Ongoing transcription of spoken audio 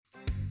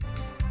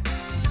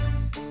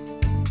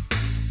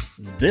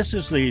This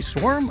is the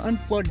Swarm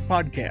Unplugged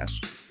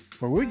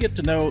podcast, where we get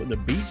to know the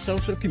bee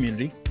social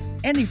community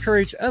and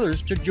encourage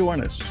others to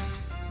join us.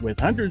 With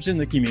hundreds in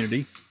the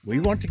community, we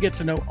want to get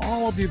to know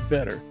all of you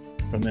better.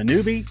 From the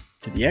newbie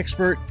to the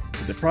expert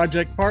to the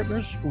project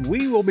partners,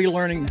 we will be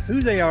learning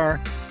who they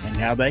are and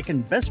how they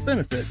can best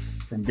benefit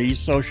from Bee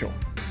Social.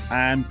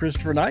 I'm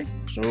Christopher Knight,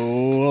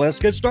 so let's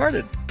get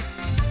started.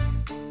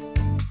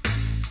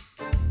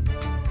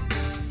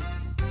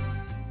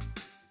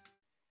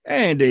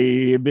 And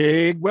a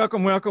big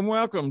welcome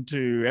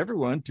to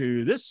everyone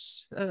to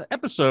this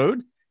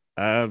episode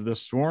of the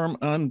Swarm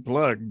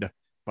Unplugged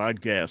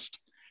podcast.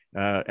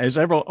 As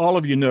all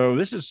of you know,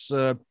 this is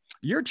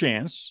your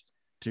chance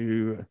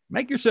to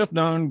make yourself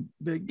known,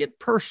 get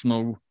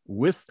personal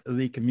with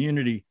the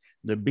community,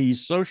 the Bee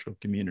Social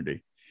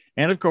community.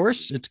 And of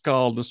course, it's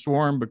called the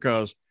Swarm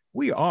because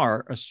we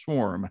are a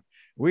swarm.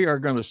 We are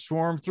going to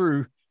swarm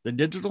through the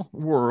digital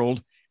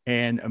world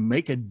and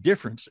make a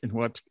difference in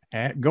what's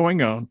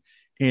going on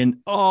in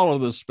all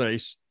of the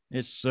space.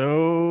 It's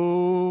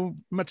so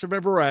much of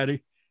a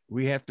variety.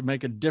 We have to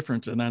make a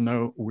difference, and I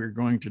know we're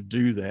going to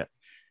do that,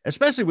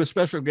 especially with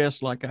special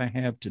guests like I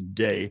have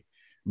today.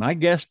 My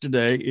guest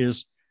today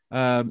is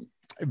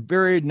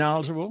very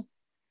knowledgeable,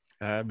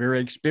 very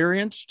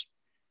experienced,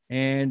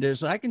 and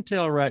as I can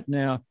tell right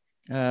now,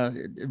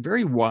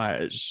 very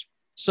wise.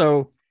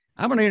 So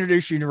I'm going to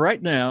introduce you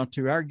right now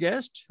to our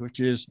guest, which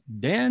is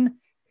Dan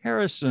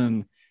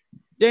Harrison.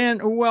 Dan,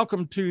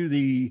 welcome to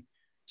the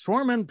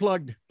Swarm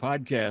Unplugged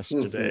podcast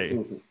today.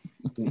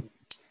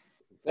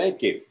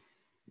 Thank you.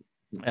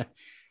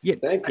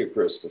 Thank you,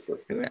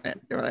 Christopher.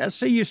 I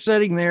see you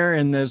sitting there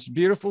in this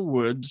beautiful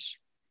woods.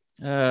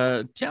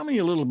 Tell me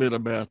a little bit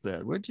about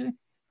that, would you?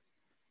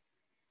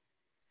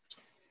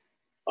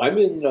 I'm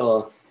in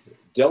Del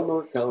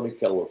Norte County,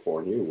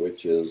 California,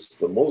 which is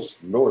the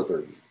most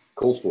northern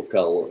coastal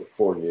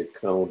California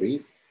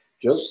county,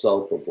 just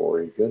south of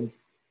Oregon.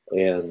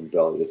 And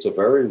it's a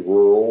very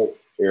rural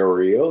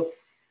area,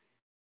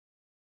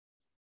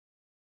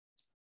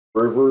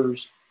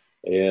 rivers,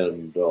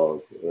 and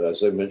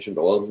as I mentioned,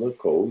 on the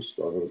coast,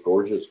 on the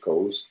gorgeous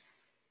coast.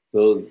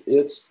 So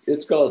it's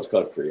God's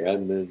country.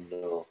 I'm in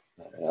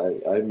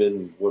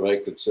what I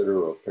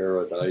consider a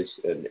paradise,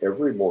 and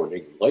every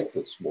morning, like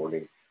this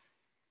morning,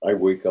 I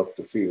wake up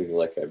to feeling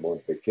like I'm on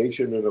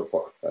vacation in a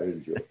park. I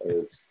enjoy it.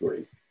 It's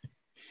great.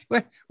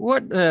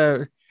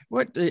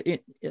 What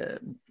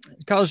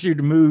caused you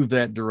to move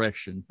that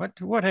direction?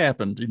 What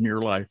happened in your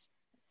life?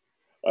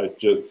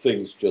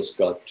 Things just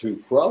got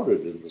too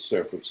crowded in the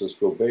San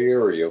Francisco Bay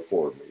Area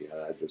for me.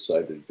 I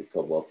decided to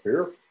come up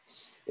here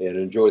and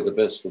enjoy the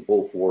best of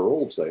both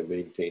worlds. I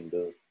maintained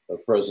a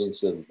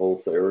presence in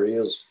both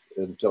areas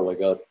until I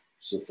got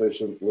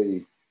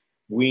sufficiently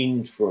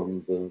weaned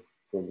from the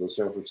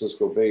San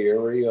Francisco Bay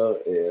Area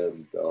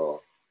and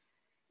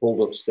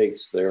pulled up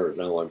stakes there.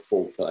 Now I'm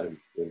full-time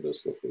in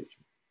this location.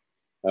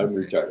 I'm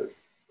retired.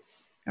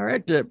 All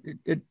right.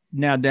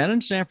 Now down in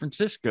San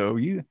Francisco,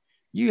 you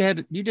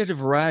did a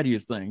variety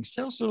of things.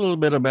 Tell us a little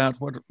bit about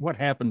what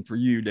happened for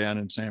you down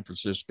in San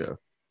Francisco.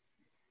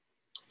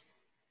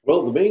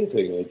 Well, the main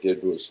thing I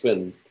did was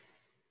spend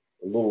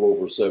a little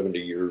over 70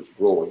 years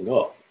growing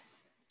up.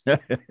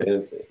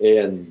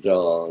 and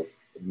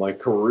my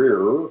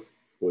career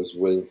was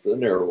with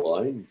an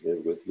airline,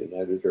 with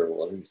United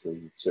Airlines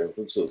in San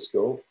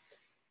Francisco.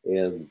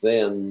 And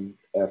then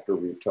after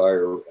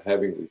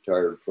having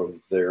retired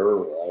from there,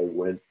 I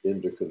went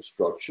into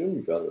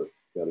construction, got a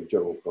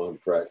general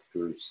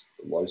contractor's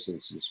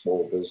license in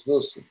small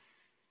business, and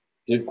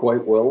did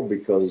quite well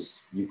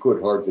because you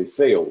could hardly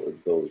fail in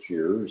those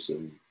years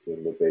in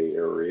the Bay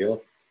Area.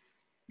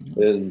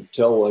 Mm-hmm.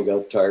 Until I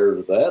got tired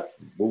of that,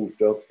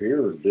 moved up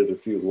here and did a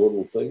few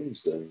little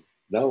things. And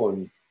now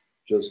I'm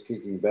just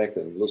kicking back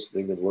and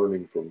listening and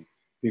learning from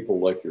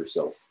people like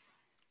yourself.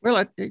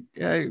 Well,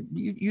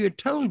 you had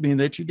told me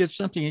that you did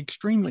something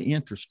extremely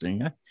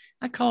interesting.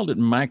 I called it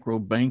micro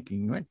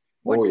banking.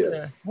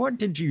 Yes. What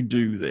did you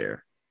do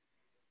there?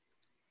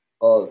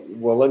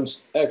 Well, I'm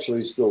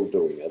actually still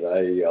doing it.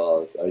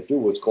 I do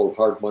what's called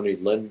hard money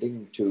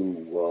lending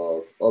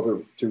to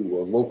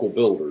local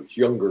builders,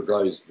 younger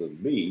guys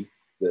than me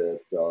that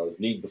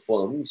need the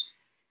funds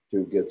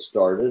to get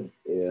started,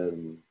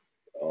 and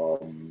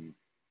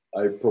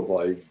I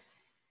provide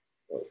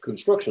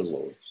construction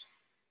loans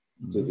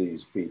to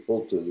these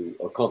people to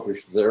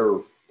accomplish their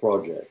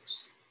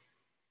projects.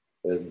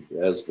 And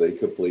as they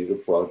complete a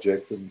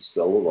project and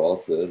sell it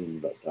off,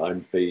 then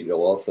I'm paid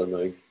off and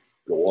I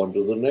go on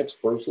to the next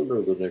person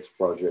or the next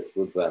project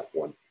with that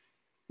one.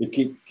 It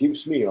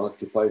keeps me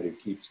occupied.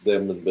 It keeps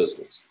them in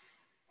business.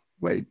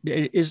 Wait,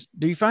 do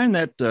you find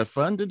that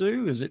fun to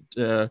do? Is it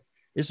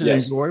Yes.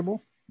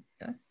 enjoyable?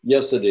 Okay.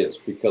 Yes, it is,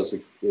 because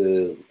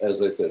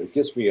as I said, it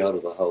gets me out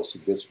of the house.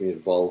 It gets me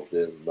involved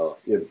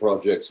in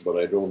projects, but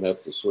I don't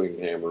have to swing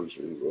hammers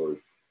or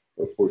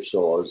push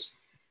saws,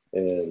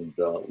 and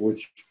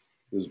which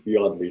is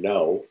beyond me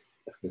now.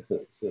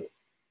 So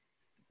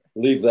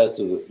leave that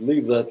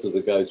to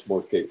the guys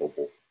more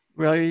capable.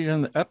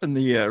 Well, up in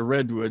the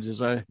redwoods,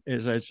 as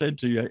I said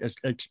to you, I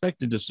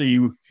expected to see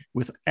you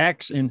with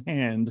axe in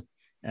hand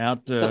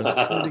out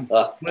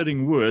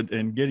splitting wood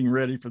and getting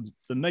ready for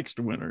the next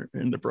winter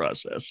in the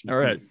process. All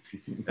right.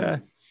 Uh,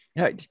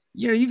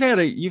 you've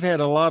had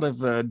a lot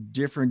of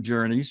different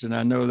journeys, and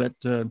I know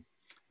that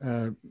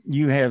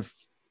you have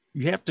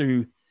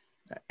to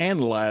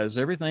analyze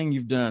everything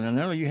you've done. I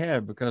know you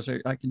have because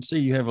I can see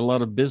you have a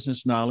lot of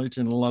business knowledge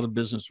and a lot of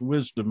business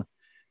wisdom,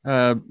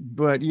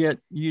 but yet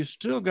you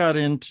still got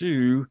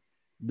into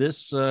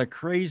this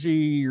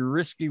crazy,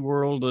 risky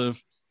world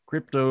of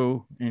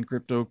crypto and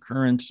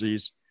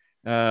cryptocurrencies.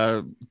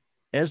 Uh,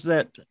 as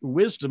that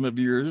wisdom of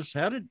yours,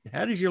 how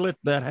did you let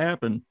that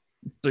happen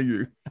to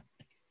you?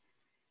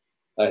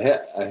 I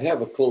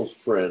have a close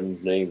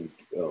friend named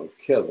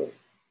Kevin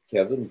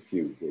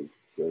Fugate.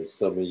 So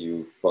some of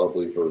you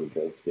probably heard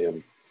of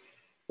him.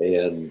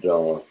 And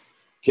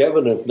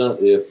Kevin,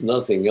 if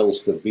nothing else,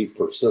 could be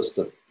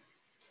persistent.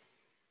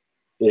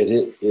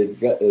 It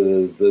got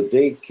the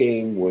day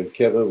came when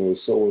Kevin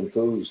was so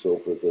enthused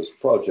over this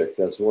project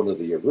as one of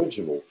the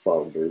original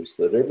founders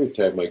that every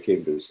time I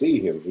came to see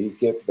him, he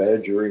kept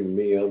badgering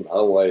me on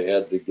how I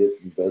had to get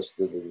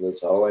invested in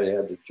this, how I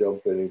had to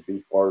jump in and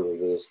be part of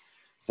this.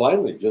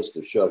 Finally, just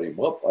to shut him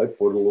up, I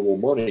put a little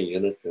money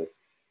in it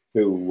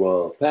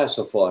to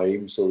pacify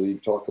him so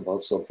he'd talk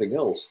about something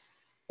else.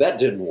 That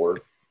didn't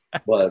work,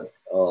 but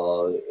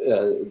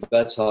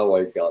that's how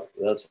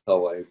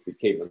I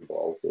became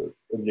involved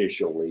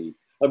initially.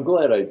 I'm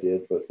glad I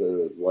did, but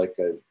like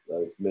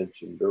I've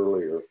mentioned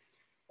earlier,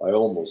 I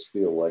almost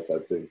feel like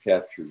I've been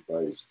captured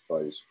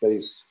by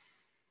space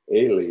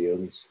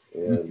aliens,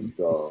 and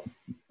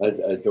I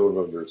don't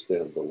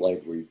understand the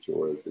language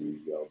or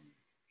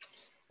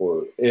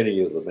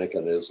any of the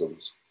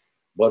mechanisms,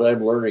 but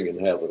I'm learning and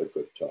having a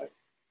good time.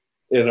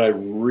 And I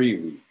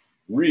really,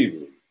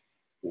 really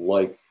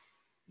like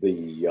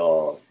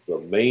the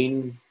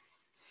main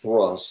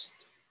thrust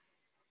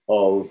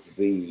of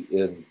the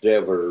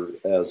endeavor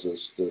as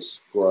is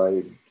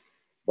described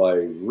by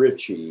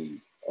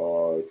Richie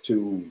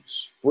to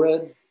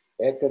spread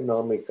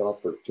economic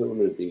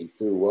opportunity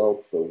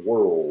throughout the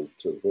world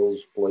to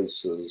those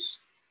places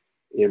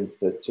in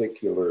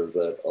particular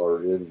that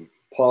are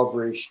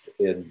impoverished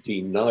and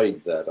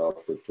denied that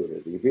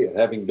opportunity.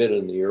 Having been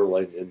in the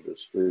airline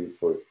industry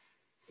for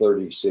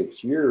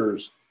 36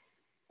 years,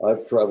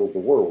 I've traveled the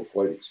world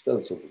quite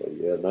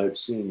extensively, and I've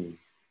seen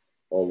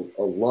a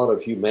lot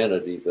of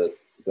humanity that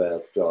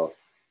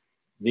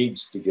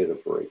needs to get a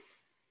break.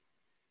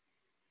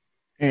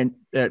 And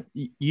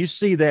you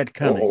see that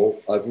coming.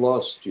 Oh, I've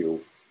lost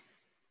you.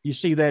 You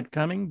see that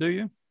coming, do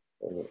you?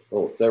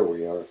 Oh, there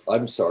we are.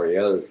 I'm sorry.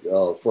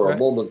 For Right. a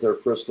moment there,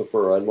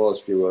 Christopher, I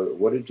lost you.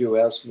 What did you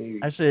ask me?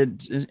 I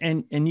said,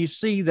 and you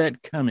see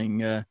that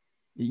coming.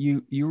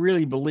 You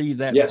really believe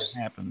that will Yes,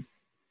 happen.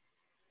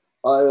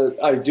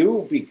 I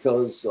do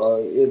because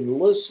in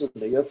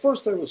listening, at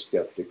first I was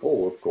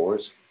skeptical, of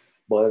course,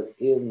 but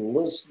in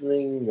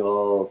listening,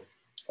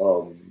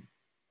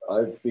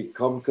 I've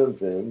become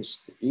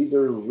convinced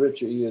either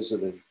Richie is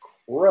an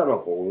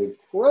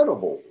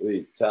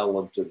incredibly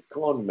talented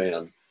con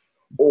man,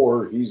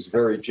 or he's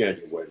very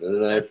genuine,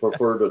 and I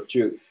prefer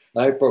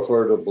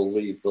to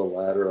believe the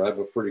latter. I'm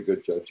a pretty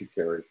good judge of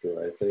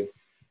character, I think.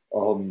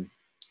 Um,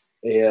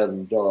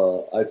 and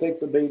I think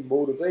the main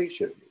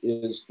motivation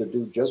is to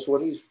do just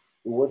what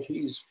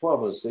he's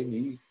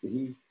promising.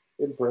 He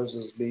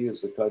impresses me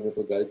as the kind of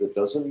a guy that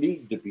doesn't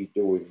need to be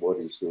doing what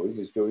he's doing.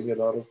 He's doing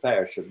it out of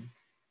passion,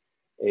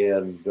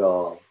 and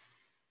um,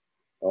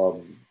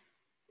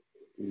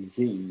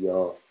 he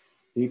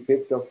he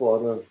picked up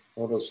on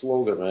a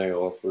slogan I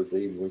offered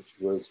him, which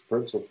was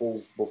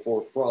 "Principles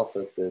before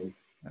profit," and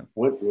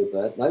went with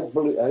that.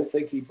 And I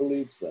think he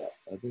believes that.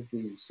 I think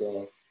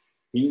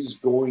he's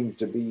going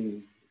to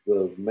be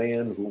the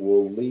man who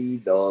will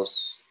lead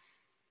us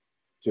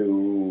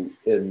to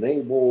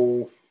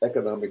enable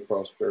economic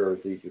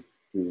prosperity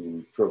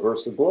to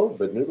traverse the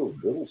globe, and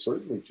it'll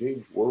certainly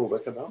change world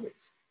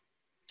economics.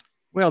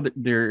 Well,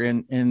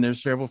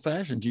 there's several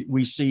fashions.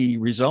 We see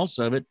results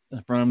of it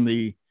from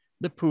the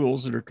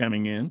pools that are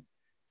coming in,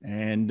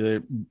 and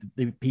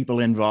the people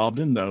involved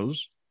in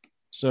those.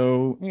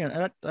 So,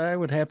 I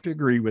would have to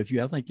agree with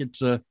you. I think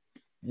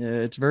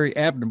it's very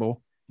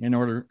admirable in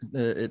order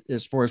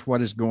as far as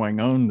what is going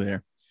on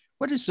there.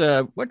 What's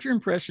your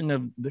impression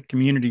of the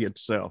community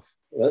itself?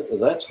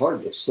 That's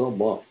hard to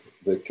sum up.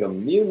 The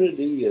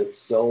community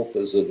itself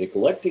is an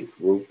eclectic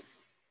group,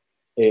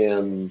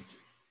 and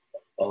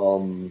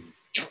um,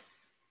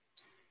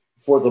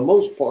 for the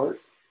most part,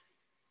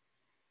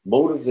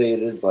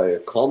 motivated by a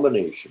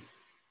combination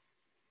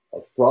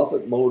of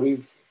profit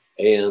motive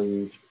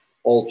and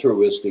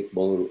altruistic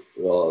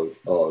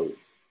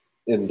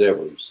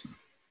endeavors,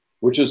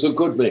 which is a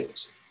good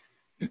mix.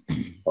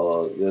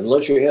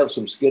 Unless you have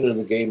some skin in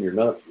the game, you're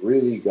not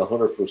really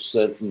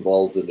 100%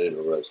 involved and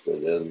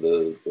interested. And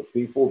the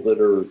people that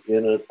are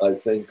in it, I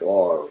think,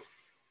 are.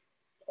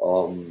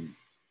 Um,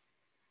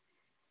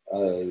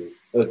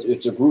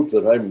 it's a group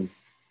that I'm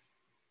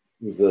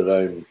that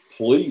I'm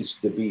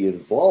pleased to be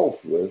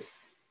involved with,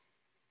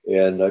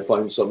 and I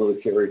find some of the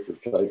character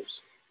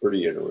types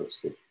pretty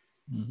interesting.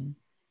 Mm-hmm.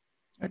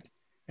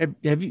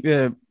 Have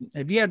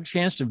you had a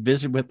chance to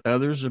visit with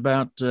others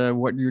about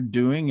what you're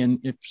doing, and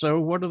if so,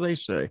 what do they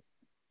say?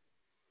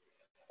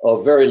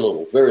 Very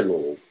little,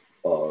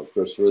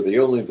 Christopher. The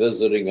only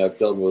visiting I've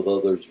done with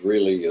others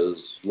really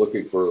is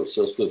looking for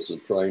assistance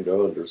and trying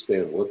to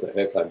understand what the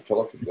heck I'm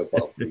talking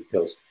about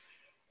because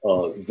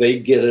they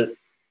get it.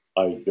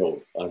 I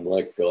don't. I'm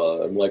like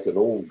an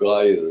old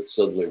guy that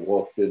suddenly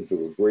walked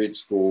into a grade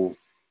school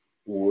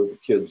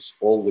with kids,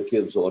 all the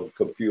kids on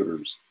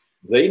computers.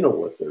 They know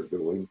what they're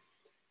doing,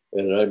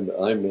 and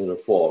I'm in a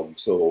fog.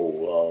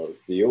 So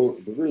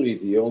really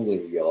the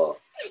only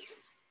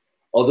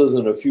other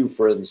than a few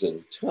friends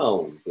in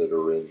town that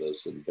are in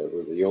this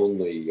endeavor, the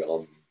only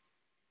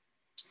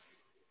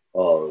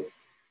uh,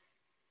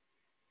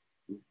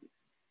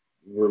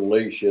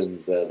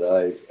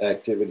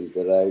 activity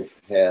that I've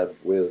had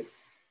with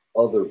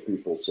other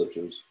people, such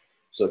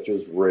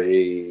as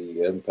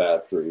Ray and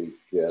Patrick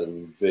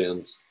and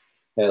Vince,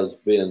 has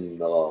been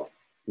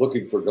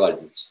looking for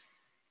guidance.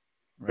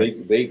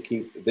 Right. They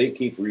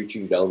keep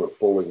reaching down and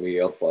pulling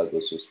me up by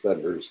the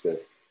suspenders to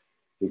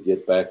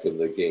get back in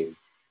the game.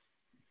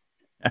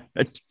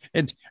 I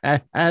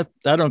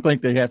don't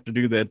think they have to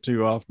do that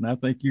too often. I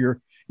think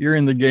you're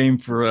in the game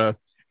for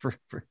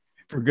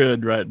for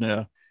good right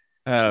now.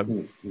 I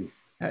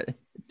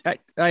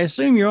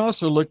assume you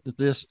also look at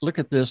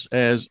this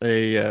as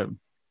a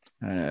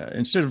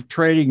instead of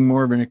trading,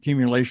 more of an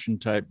accumulation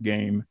type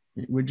game.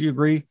 Would you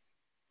agree?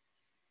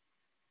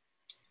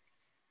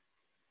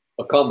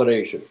 A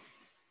combination.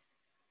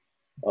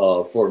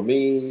 For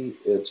me,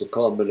 it's a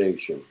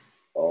combination.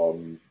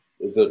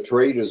 The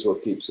trade is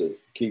what keeps it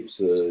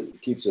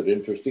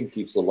interesting,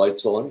 keeps the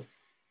lights on.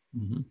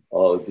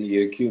 Mm-hmm.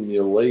 The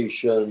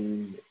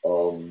accumulation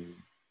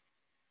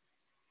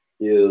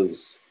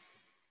is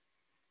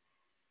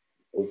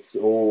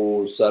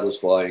so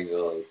satisfying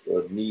a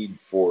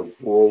need for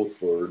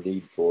growth or a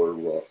need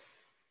for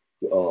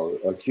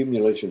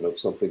accumulation of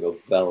something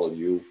of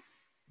value.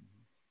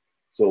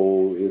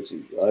 So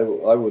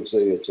I would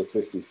say it's a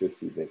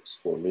 50-50 mix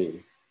for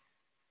me.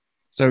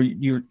 So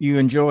you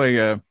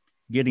enjoy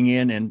getting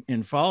in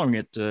and following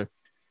it. Do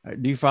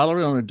you follow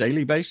it on a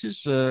daily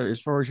basis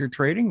as far as your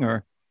trading,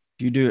 or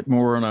do you do it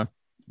more on a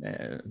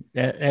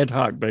ad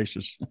hoc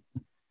basis?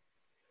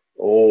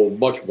 Oh,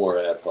 much more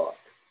ad hoc.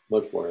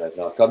 Much more ad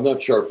hoc. I'm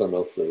not sharp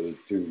enough to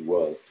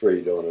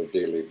trade on a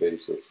daily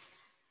basis.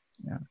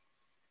 Yeah.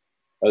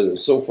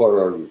 So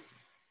far,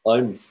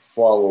 I'm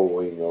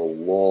following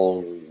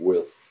along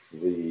with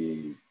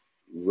the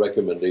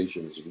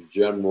recommendations and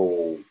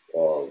general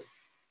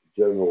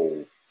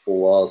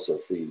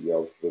philosophy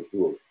of the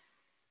group.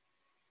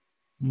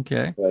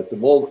 Okay. At the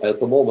moment,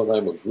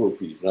 I'm a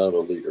groupie, not a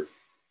leader.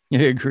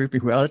 Yeah,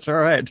 groupie. Well, that's all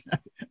right.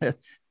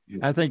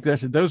 I think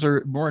those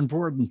are more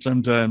important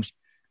sometimes.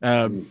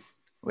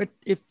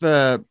 If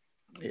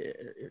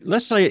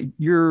let's say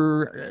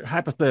you're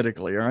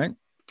hypothetically, all right,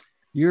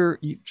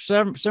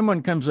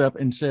 someone comes up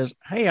and says,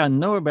 "Hey, I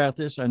know about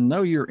this. I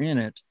know you're in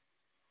it."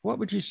 What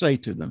would you say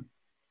to them?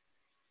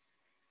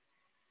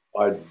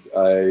 I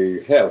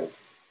have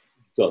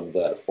done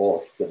that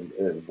often,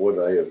 and what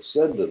I have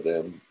said to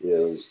them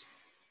is,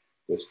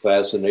 it's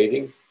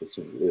fascinating.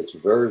 It's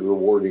very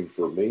rewarding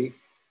for me,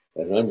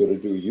 and I'm going to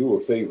do you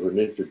a favor and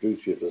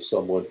introduce you to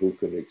someone who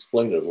can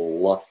explain it a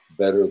lot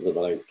better than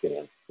I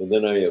can. And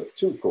then I have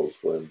two close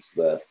friends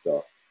that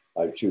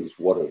I choose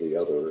one or the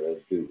other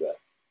and do that.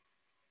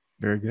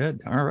 Very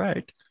good. All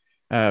right.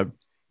 Of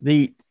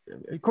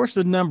course,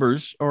 the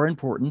numbers are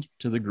important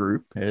to the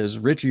group, as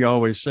Richie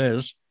always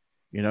says.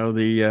 You know,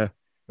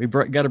 we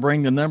got to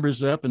bring the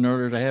numbers up in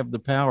order to have the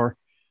power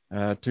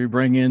to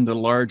bring in the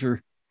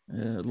larger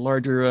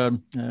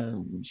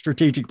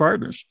strategic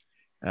partners.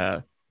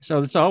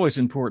 So it's always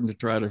important to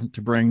try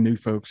to bring new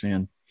folks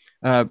in.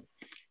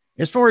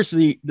 As far as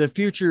the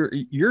future,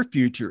 your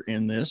future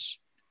in this,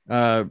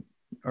 do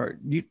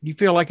you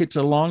feel like it's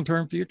a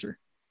long-term future?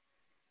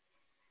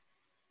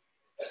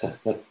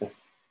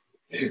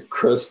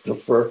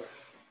 Christopher,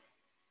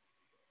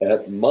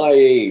 at my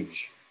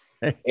age,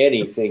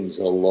 anything's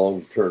a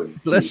long-term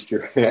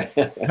future.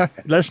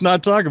 Let's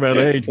not talk about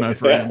age, my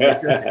friend.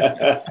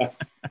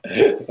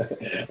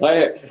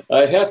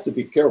 I have to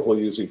be careful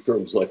using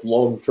terms like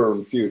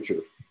long-term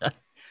future.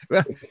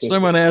 Well,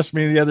 someone asked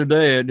me the other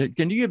day,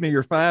 "Can you give me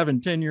your 5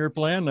 and 10-year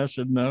plan?" I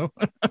said, "No."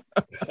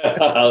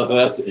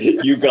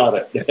 You got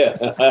it.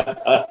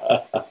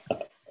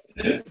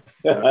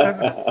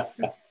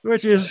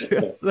 Which is,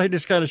 they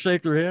just kind of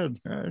shake their head.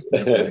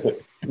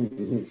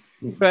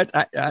 But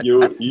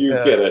you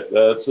get it.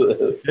 That's.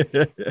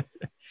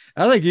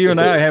 I think you and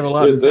I have a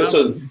lot.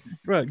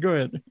 Right, go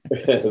ahead.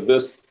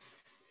 This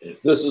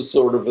is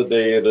sort of a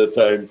day at a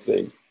time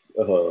thing,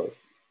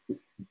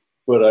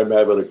 but I'm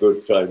having a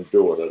good time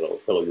doing it. I'll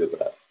tell you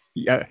that.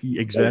 Yeah,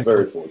 exactly. I'm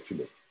very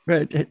fortunate.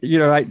 But you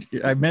know,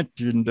 I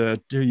mentioned to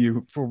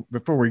you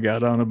before we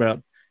got on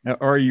about,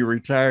 are you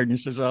retired? And you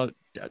says, well,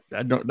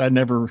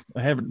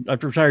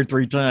 I've retired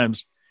 3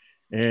 times,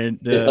 and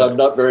I'm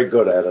not very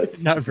good at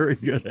it. not very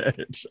good at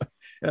it. So,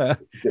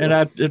 and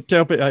I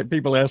tell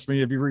people ask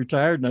me, have you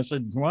retired? And I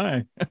said,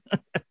 why?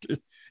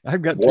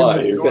 I've got too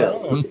much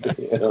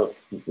going on.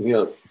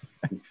 Yeah.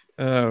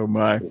 Oh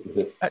my.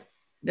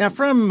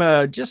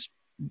 Now just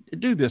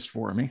do this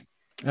for me.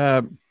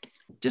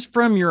 Just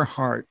from your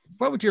heart,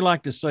 what would you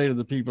like to say to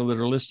the people that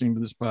are listening to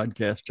this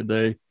podcast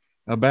today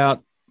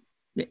about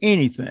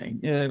anything?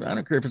 I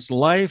don't care if it's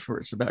life or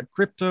it's about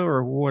crypto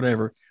or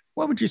whatever.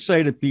 What would you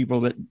say to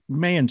people that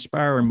may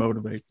inspire and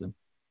motivate them?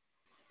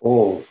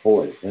 Oh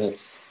boy,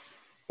 that's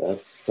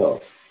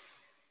tough.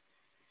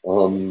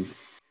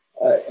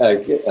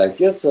 I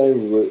guess I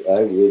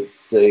would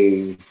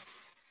say,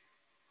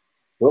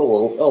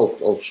 well,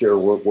 I'll share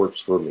what works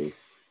for me.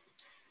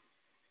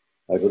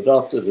 I've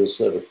adopted a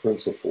set of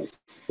principles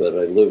that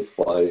I live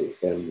by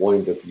and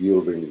wind up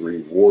yielding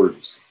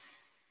rewards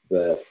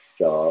that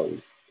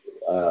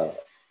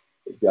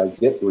I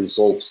get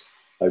results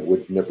I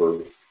would never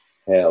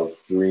have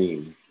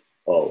dreamed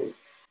of.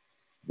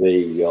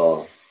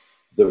 The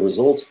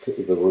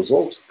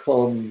results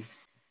come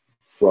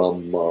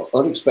from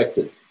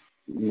unexpected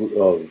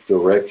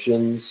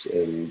directions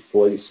and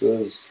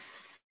places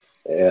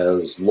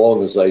as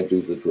long as I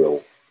do the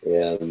drill.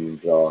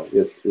 And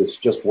it's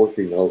just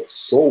working out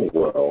so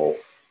well.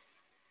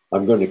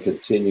 I'm going to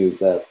continue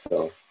that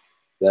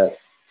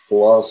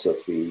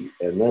philosophy,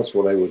 and that's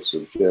what I would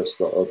suggest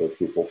to other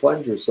people.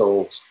 Find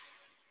yourselves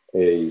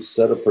a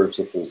set of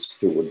principles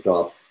to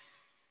adopt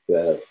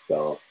that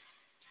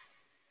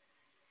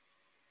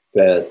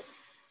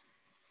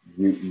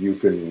you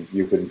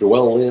can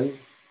dwell in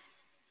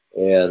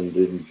and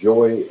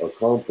enjoy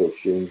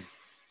accomplishing,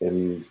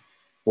 and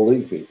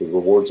believe me, the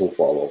rewards will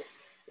follow.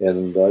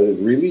 And I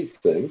really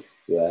think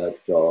that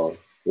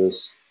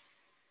this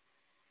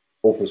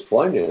Opus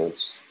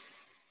Finance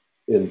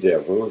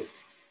endeavor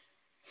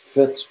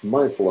fits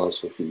my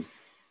philosophy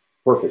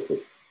perfectly.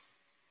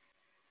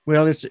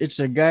 Well, it's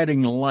a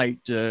guiding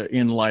light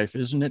in life,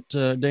 isn't it,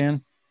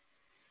 Dan?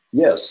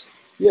 Yes.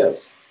 Yeah.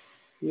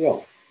 Okay.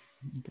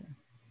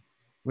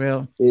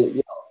 Yeah,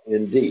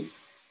 indeed.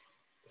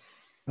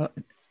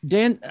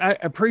 Dan, I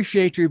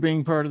appreciate you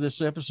being part of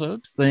this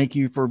episode. Thank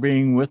you for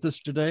being with us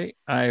today.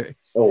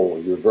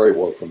 You're very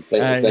welcome.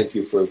 Thank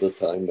you for the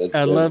time.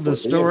 I love the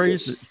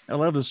stories. I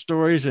love the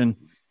stories, and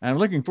I'm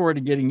looking forward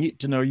to getting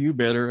to know you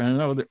better. And I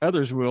know that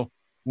others will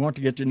want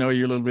to get to know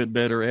you a little bit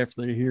better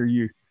after they hear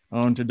you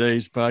on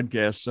today's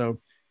podcast.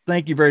 So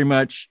thank you very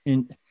much.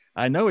 And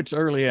I know it's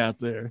early out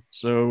there.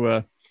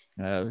 So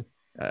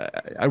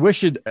I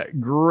wish you a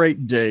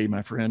great day,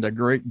 my friend, a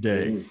great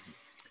day.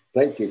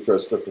 Thank you,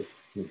 Christopher.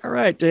 All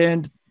right.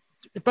 And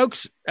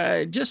folks,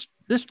 just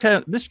this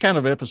kind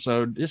of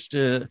episode just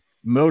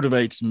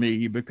motivates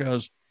me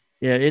because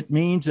it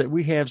means that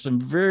we have some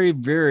very,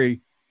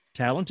 very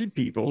talented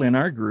people in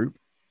our group,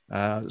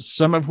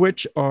 some of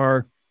which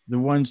are the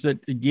ones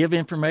that give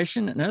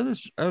information, and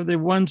others are the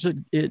ones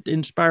that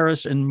inspire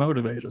us and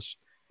motivate us.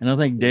 And I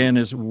think Dan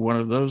is one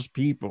of those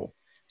people.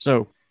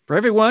 So for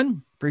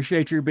everyone,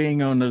 appreciate you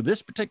being on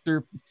this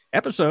particular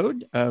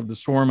episode of the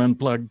Swarm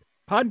Unplugged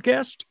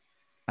podcast.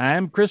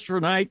 I'm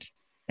Christopher Knight,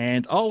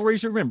 and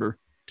always remember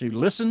to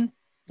listen,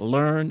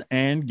 learn,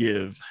 and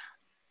give.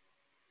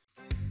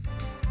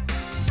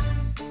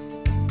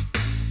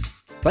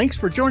 Thanks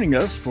for joining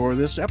us for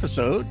this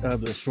episode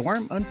of the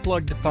Swarm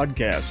Unplugged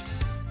podcast.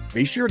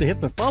 Be sure to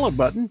hit the follow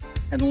button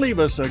and leave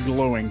us a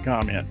glowing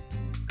comment.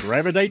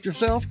 Gravitate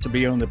yourself to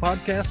be on the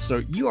podcast so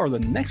you are the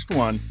next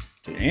one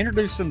to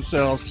introduce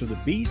themselves to the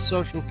Bee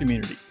Social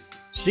community.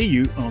 See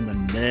you on the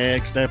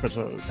next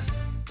episode.